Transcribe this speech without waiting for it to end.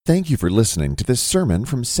Thank you for listening to this sermon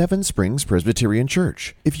from Seven Springs Presbyterian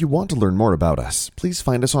Church. If you want to learn more about us, please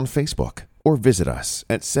find us on Facebook or visit us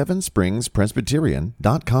at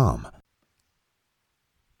sevenspringspresbyterian.com.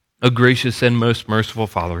 O gracious and most merciful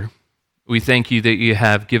Father, we thank you that you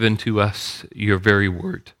have given to us your very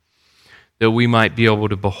word, that we might be able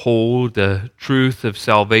to behold the truth of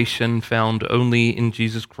salvation found only in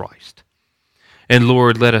Jesus Christ. And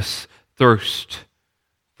Lord, let us thirst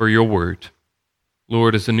for your word.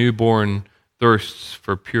 Lord, as a newborn thirsts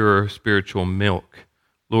for pure spiritual milk,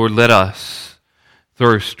 Lord, let us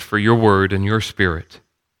thirst for your word and your spirit,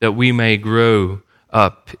 that we may grow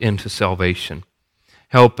up into salvation.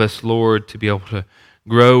 Help us, Lord, to be able to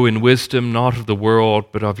grow in wisdom, not of the world,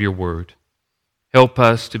 but of your word. Help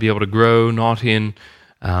us to be able to grow not in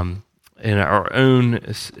our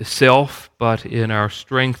own self, but in our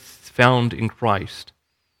strength found in Christ.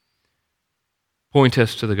 Point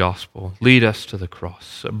us to the gospel, lead us to the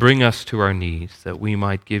cross, bring us to our knees, that we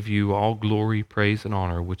might give you all glory, praise, and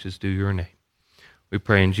honor, which is due your name. We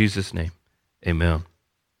pray in Jesus' name, amen.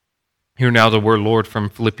 Hear now the word, Lord, from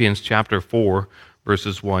Philippians chapter 4,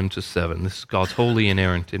 verses 1 to 7. This is God's holy,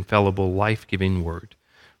 inerrant, infallible, life-giving word.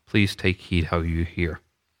 Please take heed how you hear.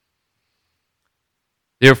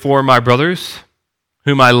 Therefore, my brothers,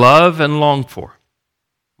 whom I love and long for,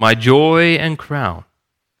 my joy and crown,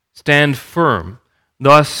 stand firm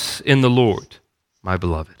thus in the Lord, my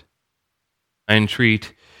beloved. I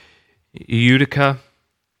entreat Euodia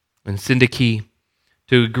and Syntyche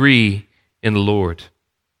to agree in the Lord.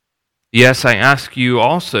 Yes, I ask you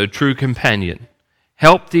also, true companion,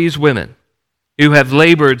 help these women who have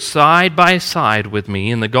labored side by side with me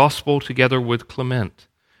in the gospel together with Clement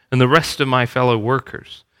and the rest of my fellow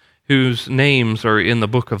workers, whose names are in the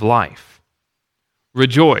book of life.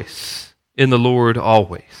 Rejoice in the Lord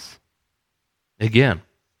always. Again,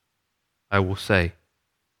 I will say,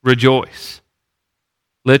 rejoice.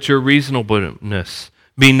 Let your reasonableness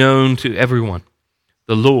be known to everyone.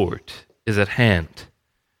 The Lord is at hand.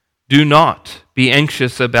 Do not be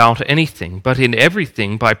anxious about anything, but in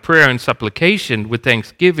everything, by prayer and supplication with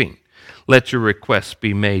thanksgiving, let your requests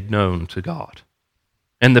be made known to God.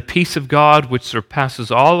 And the peace of God, which surpasses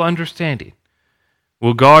all understanding,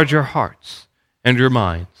 will guard your hearts and your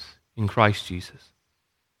minds in Christ Jesus.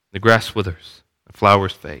 The grass withers, the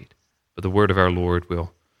flowers fade, but the word of our Lord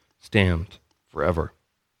will stand forever.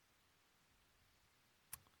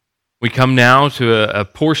 We come now to a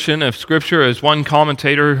portion of Scripture, as one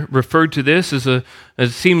commentator referred to this, as it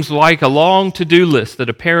seems like a long to-do list that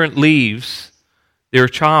a parent leaves their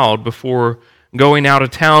child before going out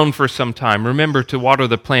of town for some time. Remember to water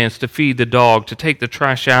the plants, to feed the dog, to take the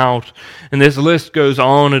trash out, and this list goes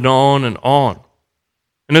on and on and on.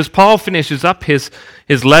 And as Paul finishes up his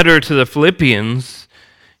letter to the Philippians,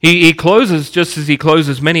 he closes, just as he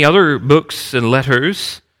closes many other books and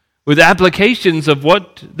letters, with applications of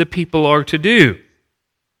what the people are to do.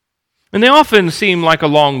 And they often seem like a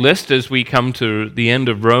long list as we come to the end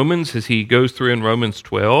of Romans, as he goes through in Romans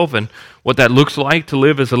 12, and what that looks like to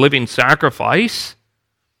live as a living sacrifice.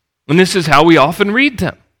 And this is how we often read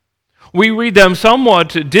them. We read them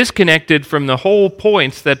somewhat disconnected from the whole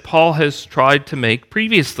points that Paul has tried to make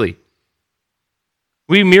previously.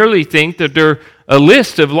 We merely think that they're a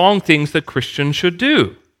list of long things that Christians should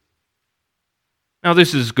do. Now,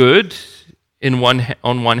 this is good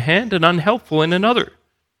on one hand and unhelpful in another.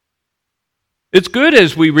 It's good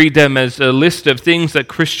as we read them as a list of things that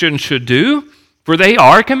Christians should do, for they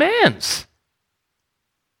are commands.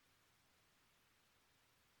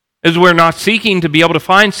 As we're not seeking to be able to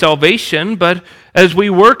find salvation, but as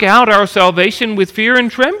we work out our salvation with fear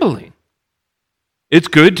and trembling. It's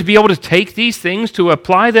good to be able to take these things, to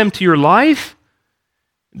apply them to your life,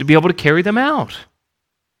 to be able to carry them out.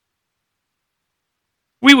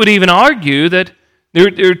 We would even argue that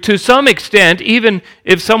to some extent, even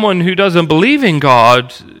if someone who doesn't believe in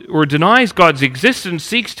God or denies God's existence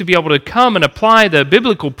seeks to be able to come and apply the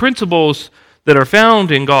biblical principles that are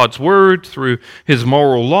found in God's Word through His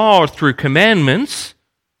moral law or through commandments,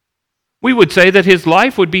 we would say that his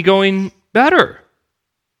life would be going better.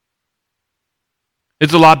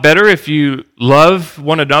 It's a lot better if you love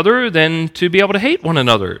one another than to be able to hate one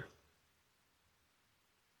another.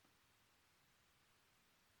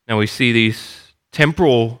 Now we see these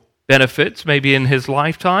temporal benefits maybe in his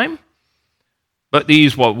lifetime, but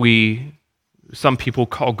these some people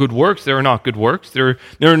call good works, they're not good works. They're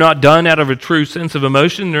not done out of a true sense of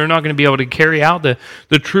emotion. They're not going to be able to carry out the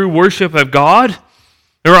true worship of God.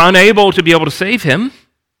 They're unable to be able to save him.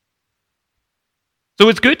 So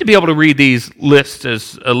it's good to be able to read these lists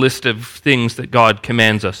as a list of things that God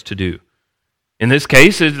commands us to do. In this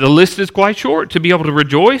case, the list is quite short. To be able to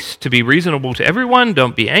rejoice, to be reasonable to everyone,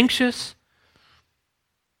 don't be anxious.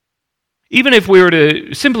 Even if we were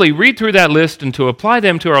to simply read through that list and to apply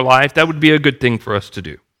them to our life, that would be a good thing for us to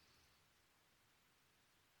do.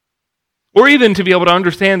 Or even to be able to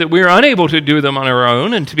understand that we are unable to do them on our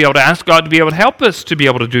own and to be able to ask God to be able to help us to be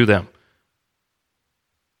able to do them.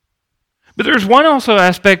 But there's one also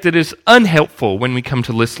aspect that is unhelpful when we come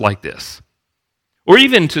to lists like this, or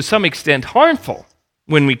even to some extent harmful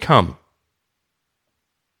when we come.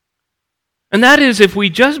 And that is if we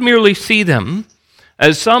just merely see them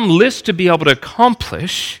as some list to be able to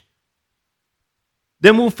accomplish,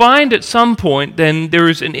 then we'll find at some point then there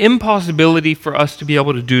is an impossibility for us to be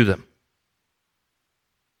able to do them.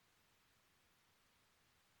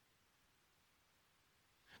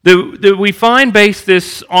 That we find base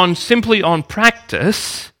this on simply on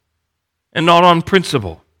practice and not on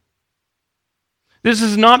principle. This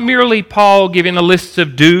is not merely Paul giving a list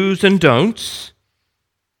of do's and don'ts,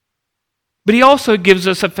 but he also gives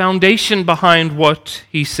us a foundation behind what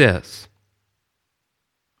he says.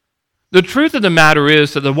 The truth of the matter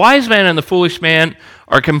is that the wise man and the foolish man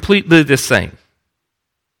are completely the same.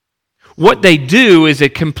 What they do is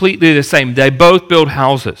completely the same. They both build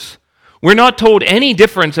houses. We're not told any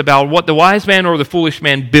difference about what the wise man or the foolish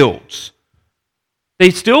man builds.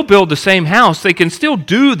 They still build the same house. They can still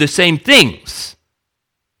do the same things.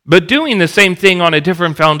 But doing the same thing on a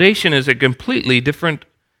different foundation is a completely different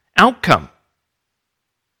outcome.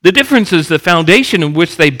 The difference is the foundation in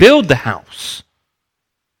which they build the house.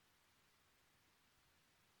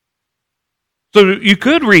 So you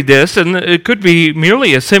could read this, and it could be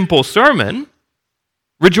merely a simple sermon.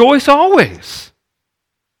 Rejoice always.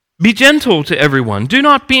 Be gentle to everyone. Do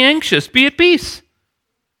not be anxious. Be at peace.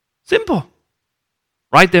 Simple.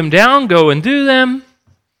 Write them down. Go and do them.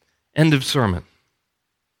 End of sermon.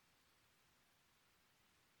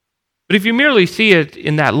 But if you merely see it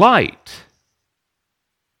in that light,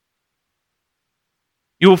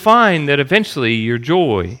 you will find that eventually your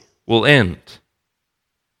joy will end.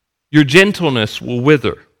 Your gentleness will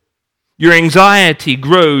wither. Your anxiety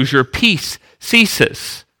grows. Your peace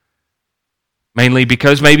ceases. Mainly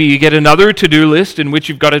because maybe you get another to-do list in which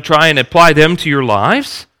you've got to try and apply them to your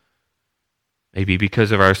lives. Maybe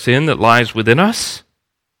because of our sin that lies within us.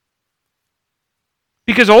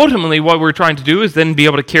 Because ultimately what we're trying to do is then be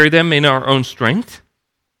able to carry them in our own strength.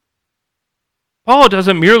 Paul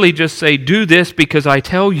doesn't merely just say, do this because I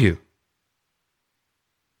tell you.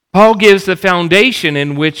 Paul gives the foundation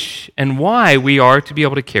in which and why we are to be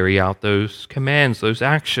able to carry out those commands, those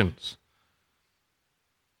actions.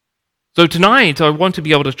 So tonight, I want to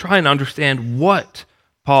be able to try and understand what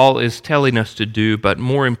Paul is telling us to do, but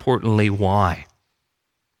more importantly, why.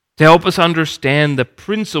 To help us understand the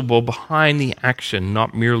principle behind the action,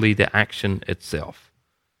 not merely the action itself.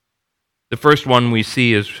 The first one we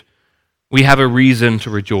see is we have a reason to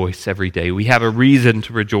rejoice every day. We have a reason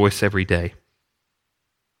to rejoice every day.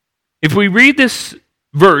 If we read this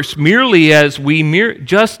verse merely as we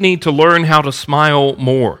just need to learn how to smile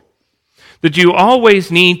more, that you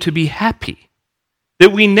always need to be happy,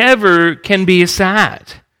 that we never can be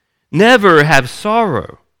sad, never have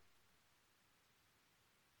sorrow,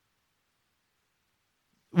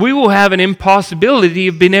 we will have an impossibility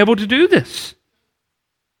of being able to do this.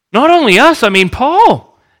 Not only us,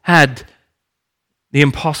 Paul had the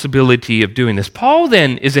impossibility of doing this. Paul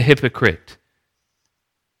then is a hypocrite.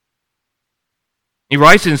 He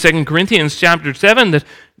writes in 2 Corinthians chapter 7 that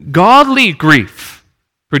godly grief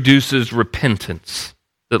produces repentance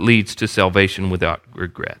that leads to salvation without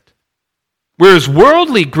regret, whereas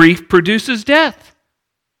worldly grief produces death.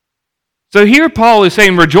 So here Paul is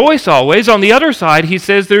saying rejoice always. On the other side, he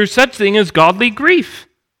says there's such thing as godly grief.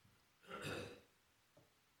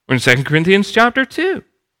 We're in 2 Corinthians chapter 2.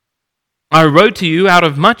 I wrote to you out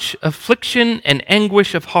of much affliction and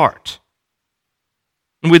anguish of heart,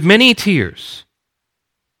 and with many tears,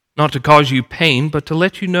 not to cause you pain, but to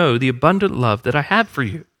let you know the abundant love that I have for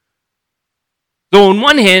you. So on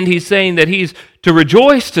one hand, he's saying that he's to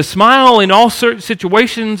rejoice, to smile in all certain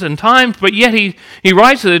situations and times, but yet he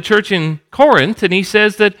writes to the church in Corinth, and he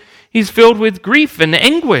says that he's filled with grief and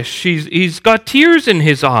anguish. He's got tears in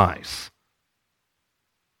his eyes.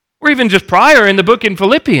 Or even just prior in the book in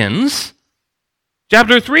Philippians,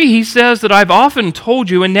 chapter 3, he says that I've often told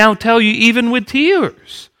you and now tell you even with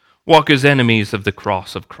tears, walk as enemies of the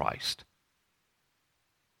cross of Christ.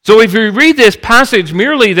 So if we read this passage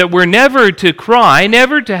merely that we're never to cry,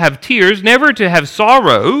 never to have tears, never to have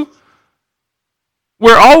sorrow,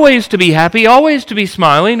 we're always to be happy, always to be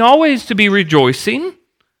smiling, always to be rejoicing,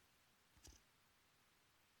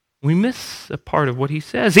 we miss a part of what he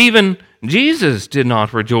says. Even Jesus did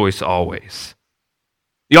not rejoice always.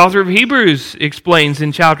 The author of Hebrews explains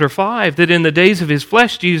in chapter 5 that in the days of his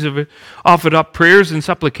flesh, Jesus offered up prayers and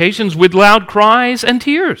supplications with loud cries and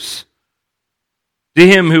tears to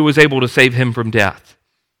him who was able to save him from death.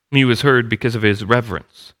 He was heard because of his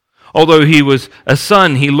reverence. Although he was a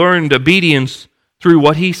son, he learned obedience through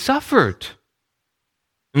what he suffered.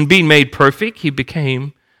 And being made perfect, he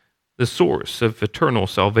became the source of eternal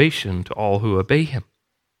salvation to all who obey him.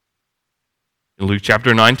 In Luke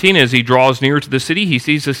chapter 19, as he draws near to the city, he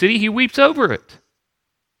sees the city, he weeps over it.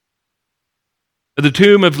 At the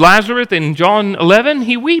tomb of Lazarus in John 11,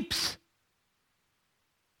 he weeps.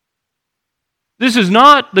 This is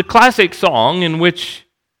not the classic song in which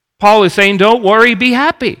Paul is saying, don't worry, be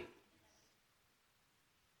happy.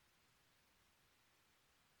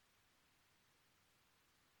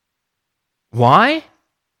 Why?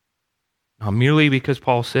 Not merely because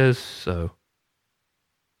Paul says so.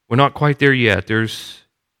 We're not quite there yet. There's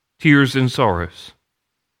tears and sorrows.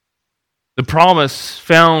 The promise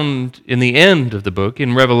found in the end of the book,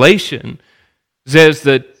 in Revelation, says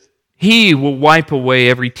that he will wipe away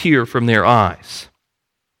every tear from their eyes.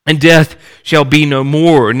 And death shall be no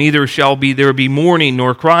more, neither shall there be mourning,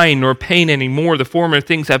 nor crying, nor pain anymore. The former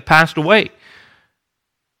things have passed away.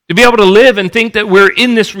 To be able to live and think that we're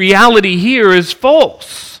in this reality here is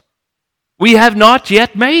false. We have not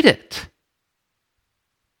yet made it.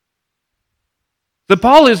 So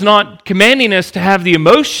Paul is not commanding us to have the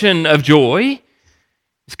emotion of joy.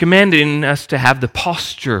 He's commanding us to have the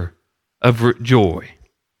posture of joy.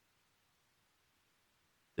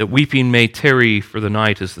 That weeping may tarry for the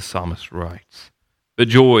night, as the psalmist writes, but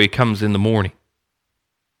joy comes in the morning.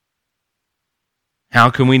 How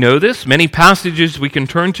can we know this? Many passages we can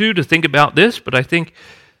turn to think about this, but I think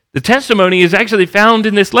the testimony is actually found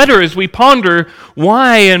in this letter as we ponder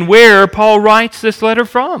why and where Paul writes this letter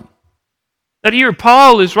from. That here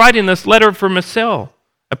Paul is writing this letter from a cell,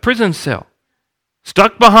 a prison cell,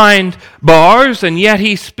 stuck behind bars, and yet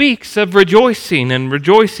he speaks of rejoicing and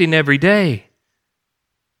rejoicing every day.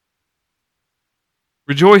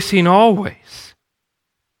 Rejoicing always.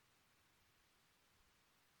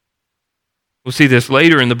 We'll see this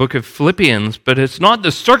later in the book of Philippians, but it's not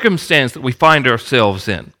the circumstance that we find ourselves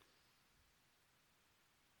in.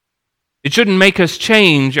 It shouldn't make us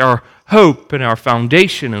change our hope and our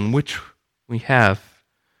foundation in which we have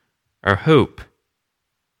our hope.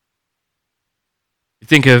 You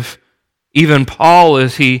think of even Paul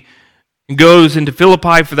as he goes into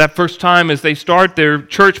Philippi for that first time as they start their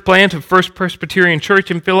church plant of First Presbyterian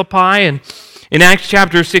Church in Philippi, and in Acts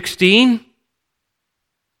chapter 16,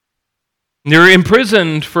 they're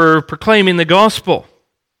imprisoned for proclaiming the gospel.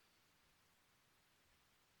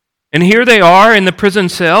 And here they are in the prison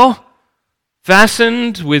cell,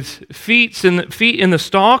 fastened with feet in the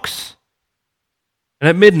stocks. And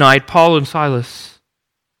at midnight, Paul and Silas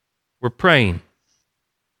were praying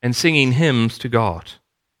and singing hymns to God.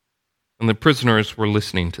 And the prisoners were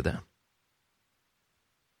listening to them.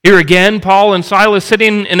 Here again, Paul and Silas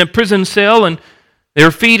sitting in a prison cell and their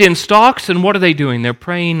feet in stocks. And what are they doing? They're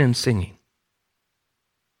praying and singing.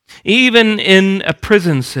 Even in a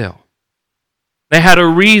prison cell, they had a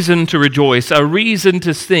reason to rejoice, a reason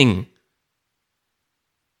to sing.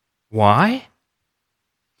 Why?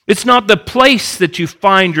 It's not the place that you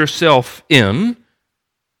find yourself in.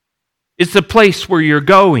 It's the place where you're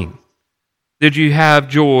going that you have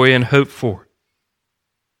joy and hope for.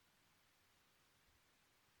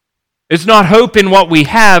 It's not hope in what we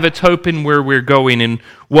have, it's hope in where we're going and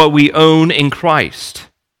what we own in Christ.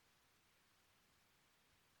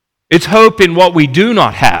 It's hope in what we do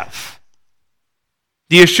not have.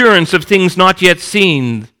 The assurance of things not yet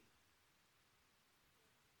seen.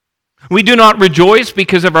 We do not rejoice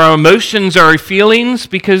because of our emotions, our feelings,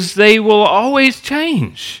 because they will always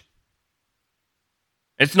change.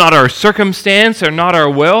 It's not our circumstance or not our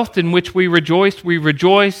wealth in which we rejoice. We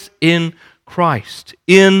rejoice in Christ,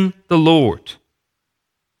 in the Lord.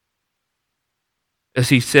 As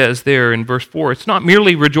he says there in verse 4, it's not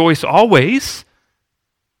merely rejoice always.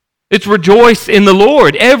 It's rejoice in the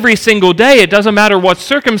Lord every single day. It doesn't matter what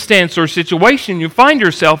circumstance or situation you find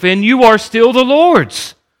yourself in, you are still the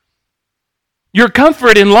Lord's. Your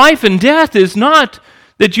comfort in life and death is not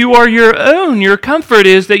that you are your own. Your comfort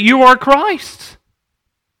is that you are Christ's.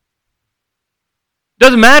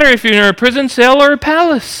 Doesn't matter if you're in a prison cell or a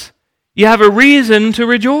palace. You have a reason to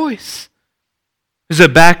rejoice. As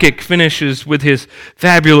Habakkuk finishes with his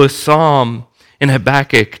fabulous psalm in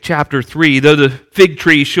Habakkuk chapter 3, though the fig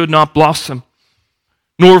tree should not blossom,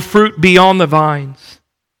 nor fruit be on the vines,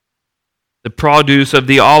 the produce of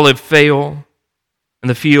the olive fail, and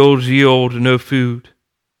the fields yield no food.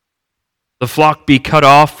 The flock be cut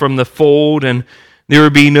off from the fold, and there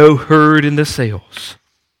be no herd in the sales.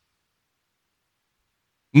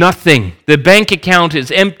 Nothing. The bank account is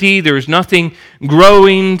empty. There is nothing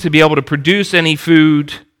growing to be able to produce any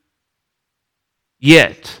food.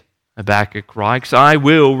 Yet, Habakkuk writes, I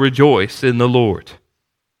will rejoice in the Lord.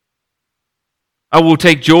 I will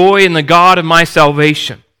take joy in the God of my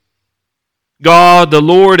salvation. God, the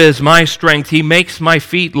Lord, is my strength. He makes my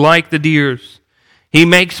feet like the deer's. He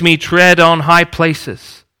makes me tread on high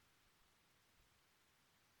places.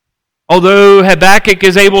 Although Habakkuk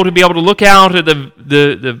is able to look out at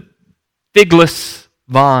the figless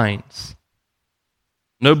vines,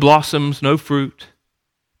 no blossoms, no fruit,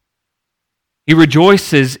 he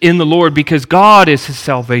rejoices in the Lord because God is his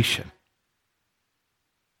salvation.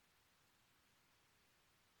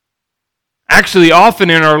 Actually, often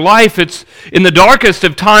in our life, it's in the darkest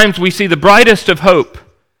of times we see the brightest of hope.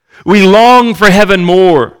 We long for heaven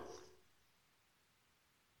more.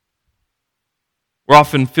 We're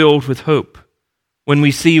often filled with hope when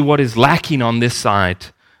we see what is lacking on this side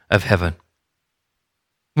of heaven.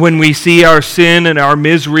 When we see our sin and our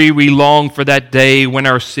misery, we long for that day when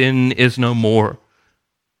our sin is no more.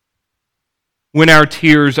 When our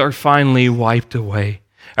tears are finally wiped away,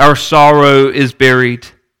 our sorrow is buried.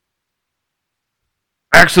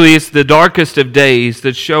 Actually, it's the darkest of days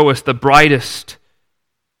that show us the brightest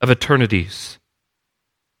of eternities.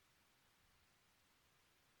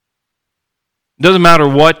 It doesn't matter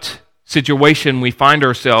what situation we find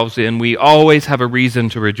ourselves in, we always have a reason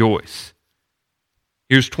to rejoice.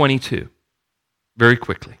 Here's 22, very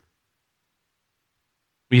quickly.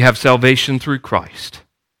 We have salvation through Christ.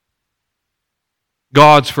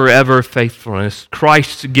 God's forever faithfulness,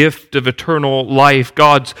 Christ's gift of eternal life,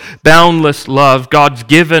 God's boundless love, God's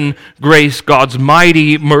given grace, God's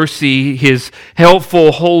mighty mercy, His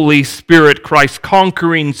helpful Holy Spirit, Christ's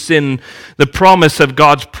conquering sin, the promise of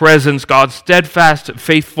God's presence, God's steadfast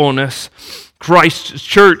faithfulness, Christ's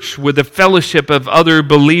church with the fellowship of other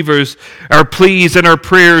believers, our pleas and our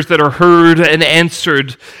prayers that are heard and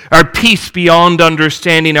answered, our peace beyond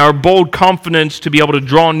understanding, our bold confidence to be able to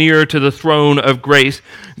draw near to the throne of grace,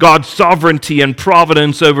 God's sovereignty and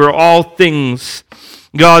providence over all things,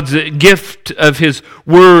 God's gift of His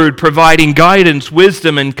Word providing guidance,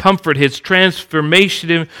 wisdom, and comfort, His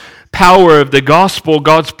transformative power of the gospel,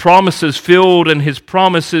 God's promises filled and His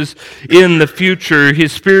promises in the future,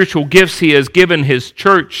 His spiritual gifts He has given His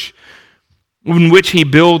church, in which He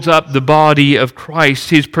builds up the body of Christ.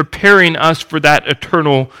 He's preparing us for that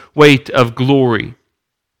eternal weight of glory.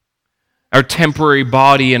 Our temporary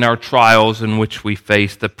body and our trials in which we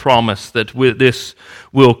face, the promise that this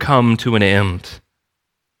will come to an end.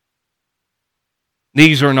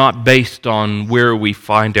 These are not based on where we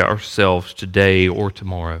find ourselves today or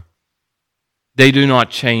tomorrow. They do not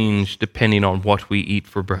change depending on what we eat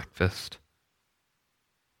for breakfast,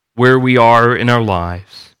 where we are in our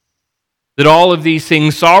lives. That all of these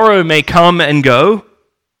things, sorrow may come and go,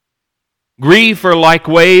 grief are like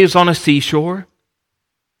waves on a seashore,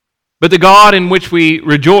 but the God in which we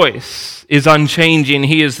rejoice is unchanging.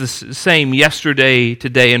 He is the same yesterday,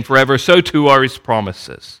 today, and forever. So too are His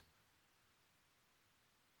promises.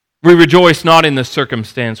 We rejoice not in the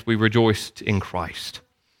circumstance, we rejoiced in Christ,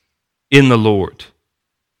 in the Lord.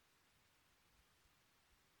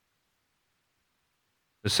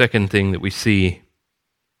 The second thing that we see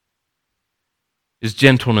is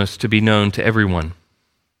gentleness to be known to everyone.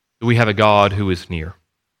 We have a God who is near.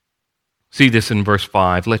 See this in verse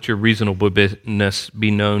 5. Let your reasonableness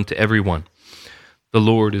be known to everyone. The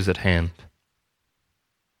Lord is at hand.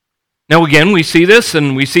 Now again, we see this,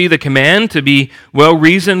 and we see the command to be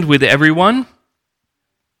well-reasoned with everyone.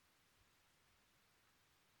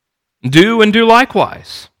 Do and do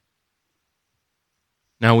likewise.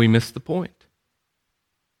 Now we miss the point.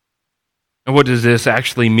 And what does this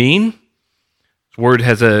actually mean? This word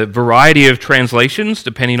has a variety of translations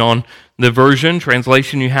depending on the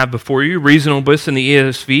translation you have before you. Reasonableness in the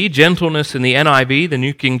ESV, gentleness in the NIV, the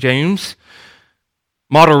New King James,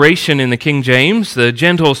 moderation in the King James, the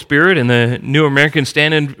gentle spirit in the New American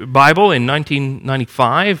Standard Bible in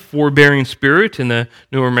 1995, forbearing spirit in the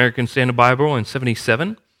New American Standard Bible in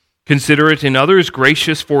 1977. Considerate in others,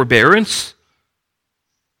 gracious forbearance.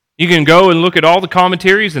 You can go and look at all the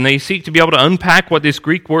commentaries, and they seek to be able to unpack what this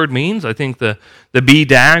Greek word means. I think the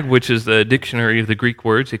BDAG, which is the dictionary of the Greek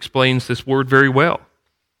words, explains this word very well.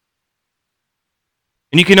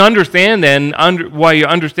 And you can understand then why you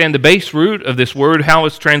understand the base root of this word, how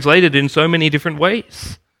it's translated in so many different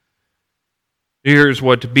ways. Here's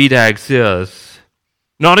what BDAG says: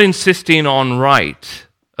 not insisting on right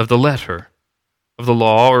of the letter, of the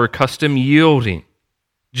law or custom, yielding,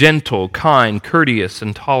 gentle, kind, courteous,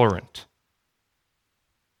 and tolerant.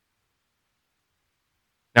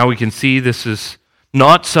 Now we can see this is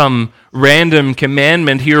not some random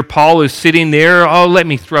commandment here. Paul is sitting there, let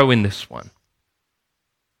me throw in this one.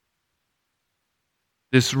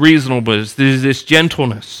 This reasonableness, this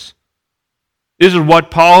gentleness. This is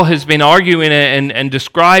what Paul has been arguing and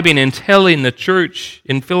describing and telling the church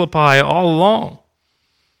in Philippi all along.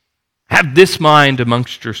 Have this mind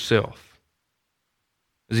amongst yourself.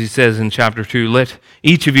 As he says in chapter 2, let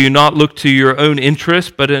each of you not look to your own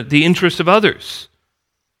interest, but the interest of others,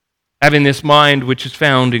 having this mind which is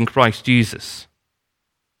found in Christ Jesus.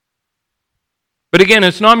 But again,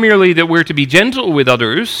 it's not merely that we're to be gentle with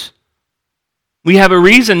others. We have a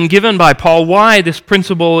reason given by Paul why this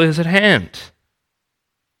principle is at hand.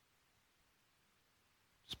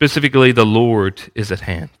 Specifically, the Lord is at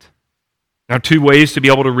hand. Now, two ways to be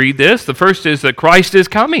able to read this. The first is that Christ is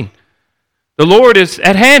coming. The Lord is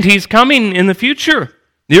at hand. He's coming in the future.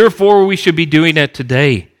 Therefore, we should be doing it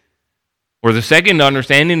today. Or the second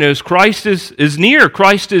understanding is Christ is near.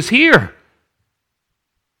 Christ is here.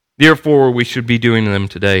 Therefore, we should be doing them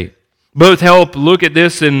today. Both help look at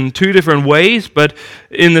this in two different ways, but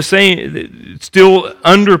in the same, still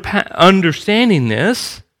understanding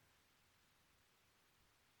this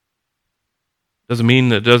doesn't mean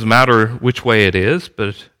that it doesn't matter which way it is,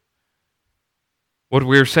 but what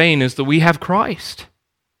we're saying is that we have Christ.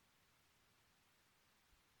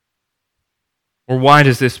 Or why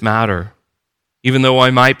does this matter? Even though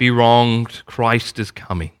I might be wronged, Christ is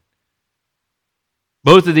coming.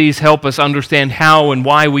 Both of these help us understand how and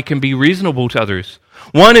why we can be reasonable to others.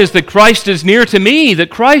 One is that Christ is near to me, that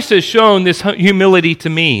Christ has shown this humility to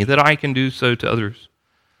me, that I can do so to others.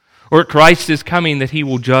 Or Christ is coming, that he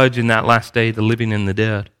will judge in that last day the living and the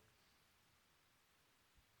dead.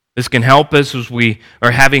 This can help us as we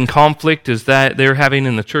are having conflict as that they're having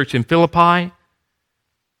in the church in Philippi.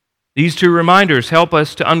 These two reminders help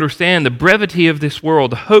us to understand the brevity of this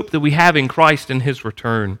world, the hope that we have in Christ and his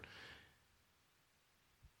return.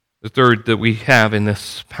 The third that we have in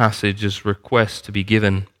this passage is request to be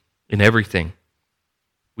given in everything.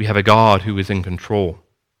 We have a God who is in control.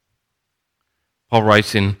 Paul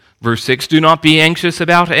writes in verse 6, do not be anxious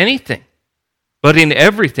about anything, but in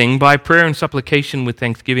everything, by prayer and supplication with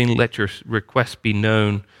thanksgiving, let your requests be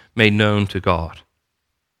made known to God.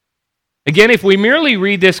 Again, if we merely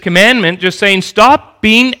read this commandment just saying, stop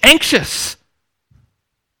being anxious.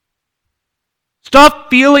 Stop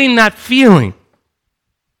feeling that feeling.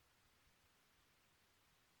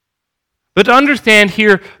 But to understand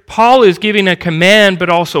here, Paul is giving a command, but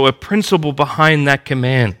also a principle behind that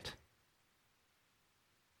command.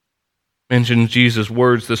 Mentioned Jesus'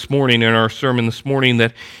 words this morning in our sermon this morning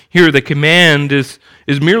that here the command is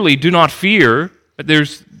merely do not fear, but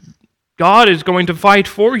God is going to fight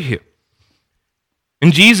for you.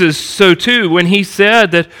 And Jesus, so too, when he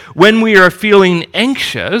said that when we are feeling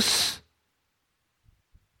anxious,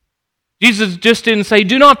 Jesus just didn't say,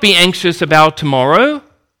 do not be anxious about tomorrow.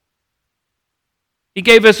 He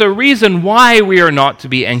gave us a reason why we are not to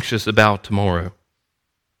be anxious about tomorrow.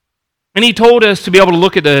 And he told us to be able to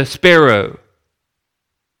look at the sparrow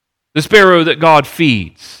that God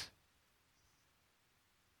feeds.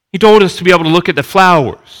 He told us to be able to look at the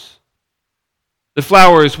flowers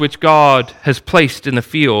which God has placed in the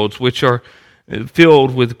fields, which are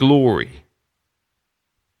filled with glory.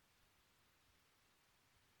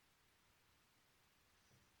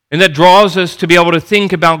 And that draws us to be able to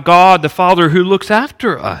think about God, the Father who looks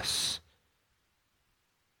after us.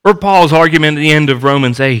 Or Paul's argument at the end of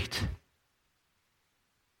Romans 8,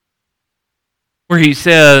 where he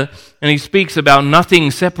said, and he speaks about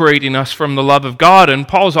nothing separating us from the love of God. And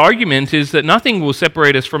Paul's argument is that nothing will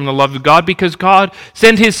separate us from the love of God because God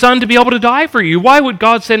sent his Son to be able to die for you. Why would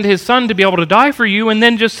God send his Son to be able to die for you and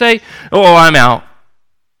then just say, oh, I'm out?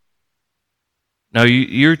 No,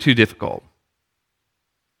 you're too difficult.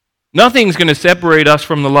 Nothing's going to separate us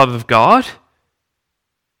from the love of God.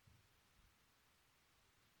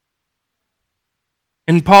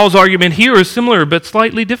 And Paul's argument here is similar but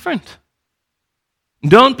slightly different.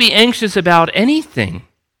 Don't be anxious about anything.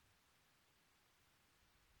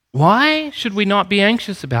 Why should we not be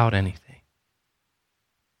anxious about anything?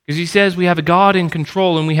 Because he says we have a God in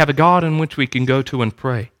control and we have a God in which we can go to and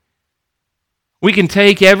pray. We can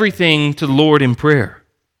take everything to the Lord in prayer.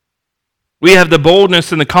 We have the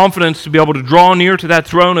boldness and the confidence to be able to draw near to that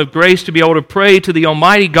throne of grace, to be able to pray to the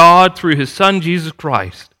Almighty God through his Son, Jesus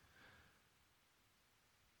Christ.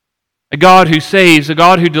 A God who saves, a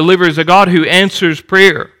God who delivers, a God who answers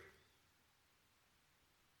prayer.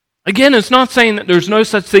 Again, it's not saying that there's no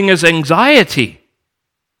such thing as anxiety.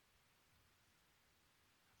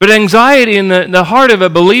 But anxiety in the heart of a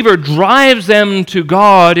believer drives them to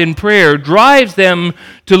God in prayer, drives them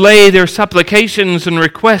to lay their supplications and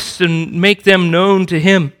requests and make them known to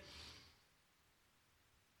Him.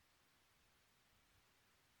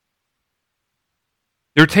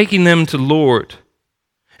 They're taking them to the Lord.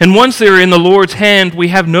 And once they're in the Lord's hand, we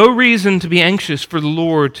have no reason to be anxious, for the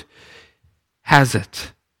Lord has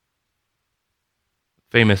it.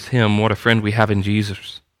 Famous hymn, What a Friend We Have in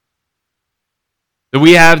Jesus. That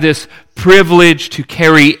we have this privilege to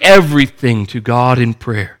carry everything to God in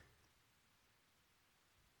prayer.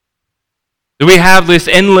 That we have this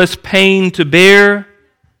endless pain to bear,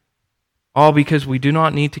 all because we do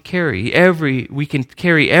not need to we can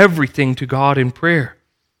carry everything to God in prayer.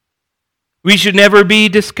 We should never be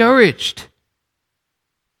discouraged,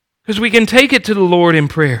 because we can take it to the Lord in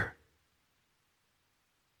prayer.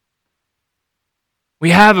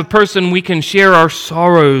 We have a person we can share our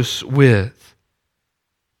sorrows with.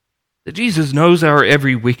 That Jesus knows our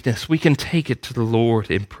every weakness. We can take it to the Lord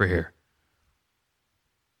in prayer.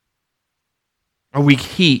 Are we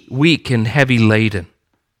weak and heavy laden,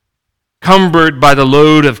 cumbered by the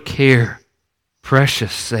load of care?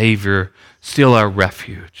 Precious Savior, still our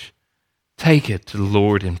refuge. Take it to the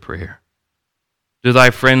Lord in prayer. Do thy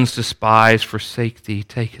friends despise, forsake thee?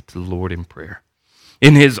 Take it to the Lord in prayer.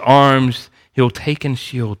 In His arms He'll take and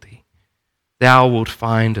shield thee. Thou wilt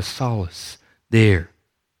find a solace there.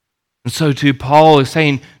 And so too, Paul is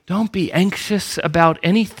saying, don't be anxious about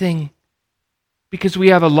anything, because we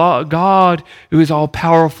have a God who is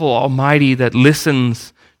all-powerful, almighty, that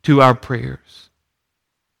listens to our prayers.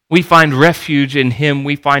 We find refuge in Him.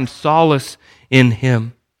 We find solace in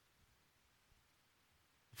Him.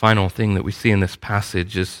 The final thing that we see in this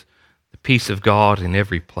passage is the peace of God in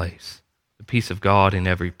every place. The peace of God in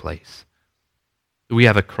every place. We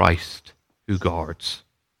have a Christ who guards.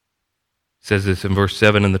 It says this in verse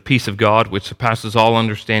 7, and the peace of God, which surpasses all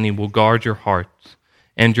understanding, will guard your hearts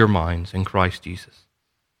and your minds in Christ Jesus.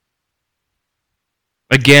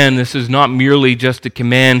 Again, this is not merely just a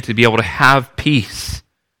command to be able to have peace,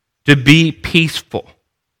 to be peaceful.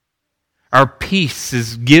 Our peace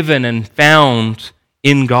is given and found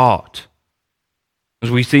in God. As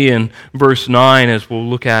we see in verse 9, as we'll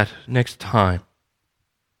look at next time.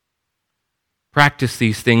 Practice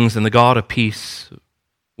these things, and the God of peace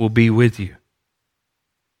will be with you.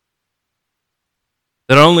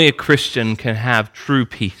 That only a Christian can have true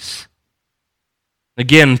peace.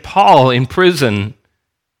 Again, Paul in prison,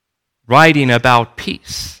 writing about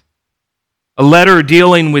peace. A letter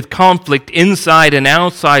dealing with conflict inside and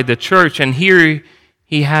outside the church, and here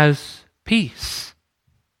he has peace.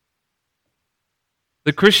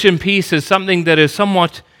 The Christian peace is something that is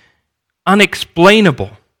somewhat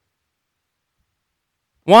unexplainable.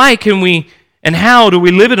 Why can we and how do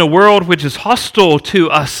we live in a world which is hostile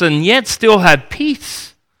to us and yet still have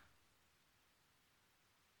peace?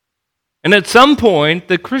 And at some point,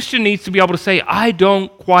 the Christian needs to be able to say, I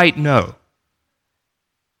don't quite know.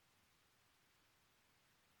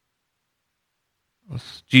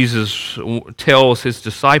 As Jesus tells his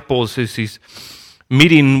disciples as he's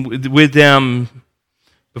meeting with them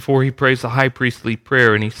before he prays the high priestly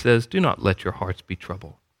prayer, and he says, do not let your hearts be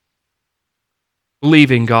troubled.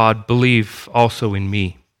 Believe in God, believe also in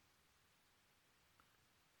me.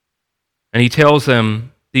 And he tells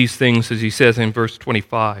them these things, as he says in verse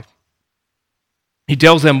 25. He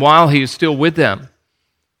tells them while he is still with them.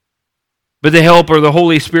 But the Helper, the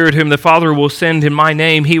Holy Spirit, whom the Father will send in my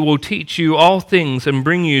name, he will teach you all things and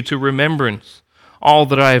bring you to remembrance all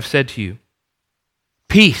that I have said to you.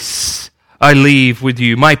 Peace I leave with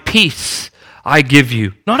you. My peace I give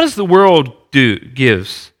you. Not as the world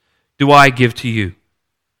gives, do I give to you.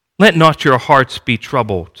 Let not your hearts be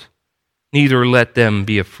troubled, neither let them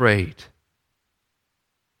be afraid.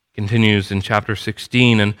 Continues in chapter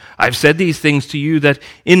 16, and I've said these things to you that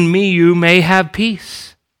in me you may have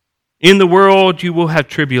peace. In the world you will have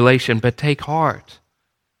tribulation, but take heart.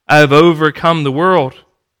 I have overcome the world.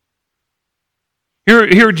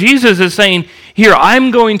 Here Jesus is saying, here,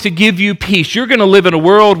 I'm going to give you peace. You're going to live in a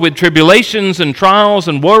world with tribulations and trials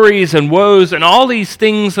and worries and woes and all these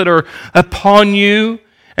things that are upon you.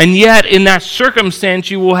 And yet, in that circumstance,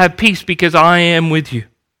 you will have peace because I am with you.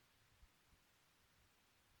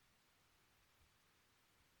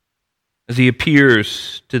 As he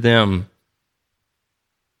appears to them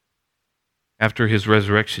after his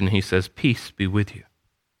resurrection, he says, peace be with you.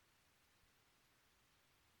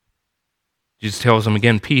 Jesus tells them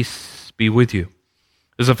again, peace be with you.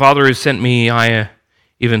 As the Father has sent me,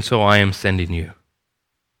 even so I am sending you.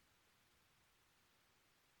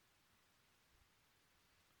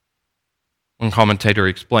 One commentator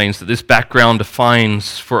explains that this background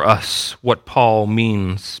defines for us what Paul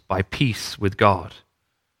means by peace with God.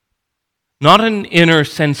 Not an inner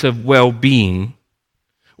sense of well-being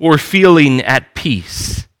or feeling at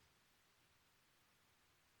peace,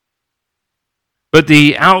 but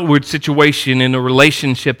the outward situation in a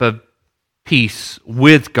relationship of peace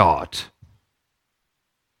with God.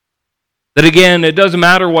 That again, it doesn't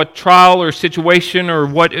matter what trial or situation or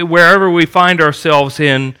wherever we find ourselves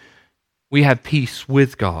in, we have peace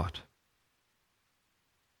with God.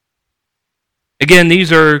 Again, these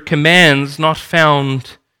are commands not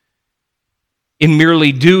found in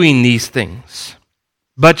merely doing these things,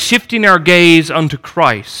 but shifting our gaze unto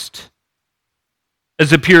Christ.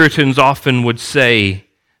 As the Puritans often would say,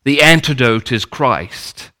 the antidote is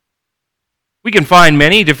Christ. We can find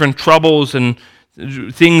many different troubles and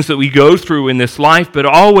things that we go through in this life, but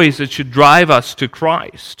always it should drive us to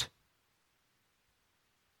Christ.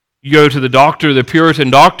 You go to the doctor, the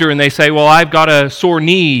Puritan doctor, and they say, well, I've got a sore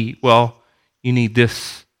knee. Well, you need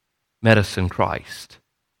this medicine, Christ.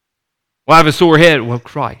 Well, I have a sore head. Well,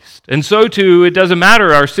 Christ. And so too, it doesn't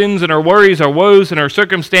matter our sins and our worries, our woes and our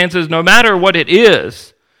circumstances, no matter what it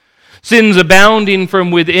is. Sins abounding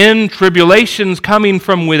from within, tribulations coming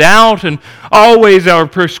from without, and always our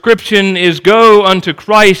prescription is go unto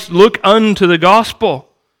Christ, look unto the gospel.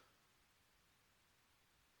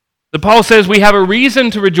 The Paul says we have a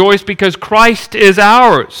reason to rejoice because Christ is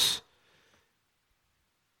ours.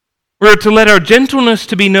 We're to let our gentleness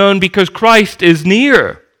to be known because Christ is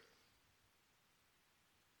near.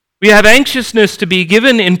 We have anxiousness to be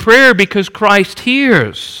given in prayer because Christ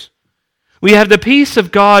hears. We have the peace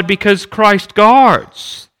of God because Christ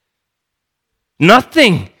guards.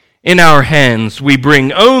 Nothing in our hands we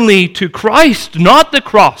bring, only to Christ, not the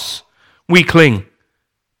cross, we cling.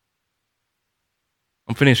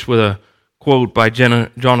 I'll finish with a quote by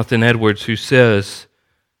Jonathan Edwards, who says,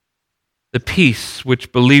 "The peace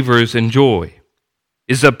which believers enjoy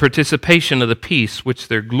is a participation of the peace which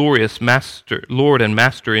their glorious Master, Lord and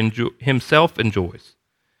Master himself enjoys.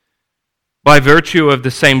 By virtue of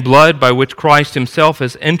the same blood by which Christ himself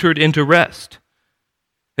has entered into rest,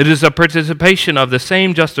 it is a participation of the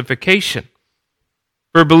same justification.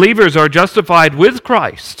 For believers are justified with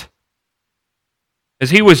Christ, as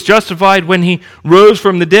he was justified when he rose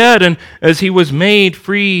from the dead, and as he was made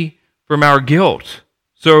free from our guilt,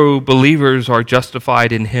 so believers are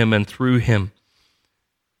justified in him and through him,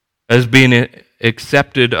 as being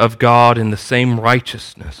accepted of God in the same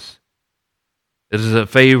righteousness. It is a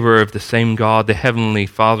favor of the same God, the Heavenly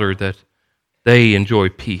Father, that they enjoy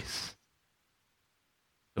peace.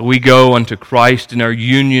 We go unto Christ in our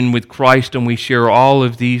union with Christ, and we share all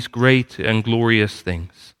of these great and glorious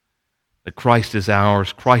things. That Christ is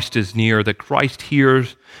ours, Christ is near, that Christ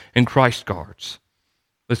hears, and Christ guards.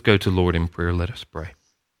 Let's go to the Lord in prayer. Let us pray.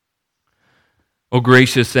 O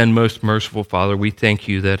gracious and most merciful Father, we thank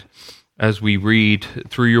you that as we read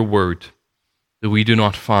through your word, that we do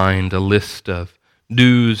not find a list of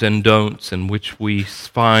do's and don'ts in which we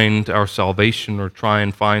find our salvation or try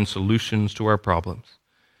and find solutions to our problems,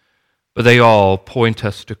 but they all point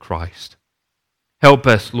us to Christ. Help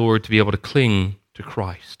us, Lord, to be able to cling to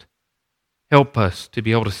Christ. Help us to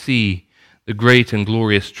be able to see the great and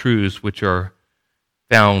glorious truths which are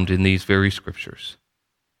found in these very scriptures.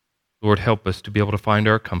 Lord, help us to be able to find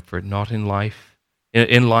our comfort, not in life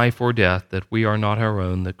or death, that we are not our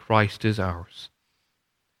own, that Christ is ours,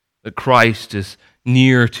 that Christ is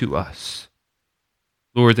near to us.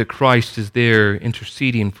 Lord, that Christ is there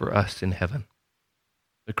interceding for us in heaven,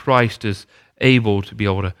 that Christ is able to be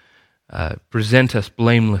able to present us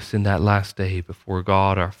blameless in that last day before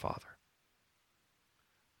God our Father.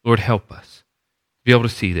 Lord, help us to be able to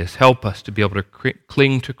see this. Help us to be able to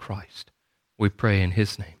cling to Christ. We pray in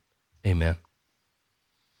his name. Amen.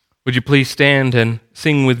 Would you please stand and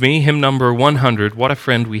sing with me hymn number 100, What a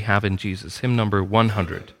Friend We Have in Jesus, hymn number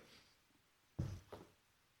 100.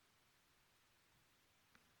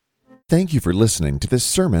 Thank you for listening to this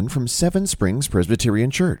sermon from Seven Springs Presbyterian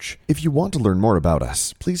Church. If you want to learn more about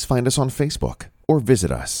us, please find us on Facebook or visit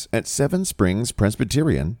us at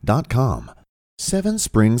sevenspringspresbyterian.com. Seven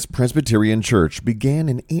Springs Presbyterian Church began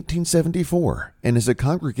in 1874 and is a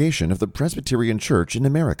congregation of the Presbyterian Church in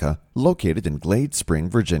America located in Glade Spring,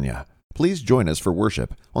 Virginia. Please join us for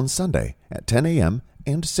worship on Sunday at 10 a.m.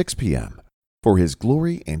 and 6 p.m. For his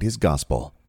glory and his gospel.